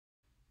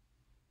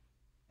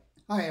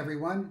Hi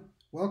everyone,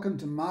 welcome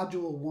to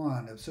Module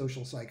 1 of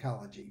Social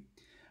Psychology.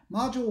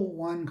 Module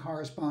 1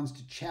 corresponds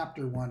to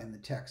Chapter 1 in the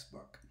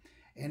textbook.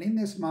 And in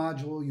this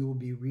module you will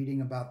be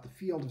reading about the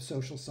field of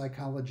social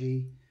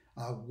psychology,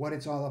 what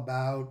it's all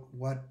about,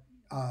 what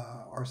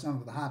are some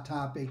of the hot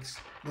topics,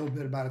 a little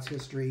bit about its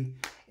history,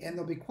 and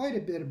there'll be quite a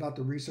bit about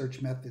the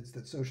research methods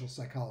that social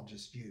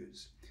psychologists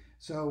use.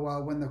 So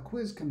when the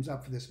quiz comes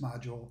up for this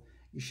module,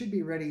 you should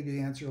be ready to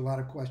answer a lot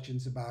of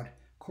questions about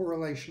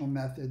correlational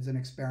methods and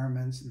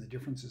experiments and the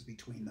differences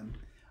between them,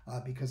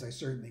 because I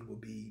certainly will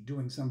be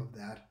doing some of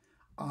that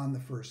on the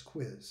first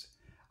quiz.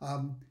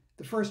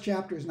 The first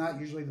chapter is not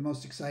usually the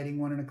most exciting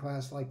one in a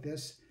class like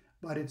this,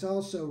 but it's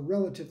also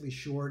relatively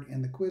short,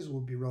 and the quiz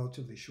will be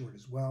relatively short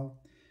as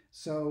well.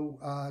 So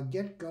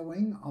get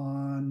going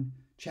on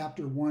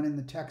Chapter 1 in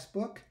the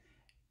textbook,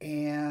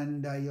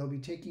 and you'll be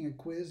taking a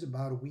quiz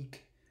about a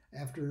week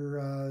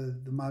after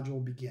the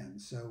module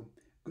begins. So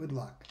good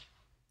luck.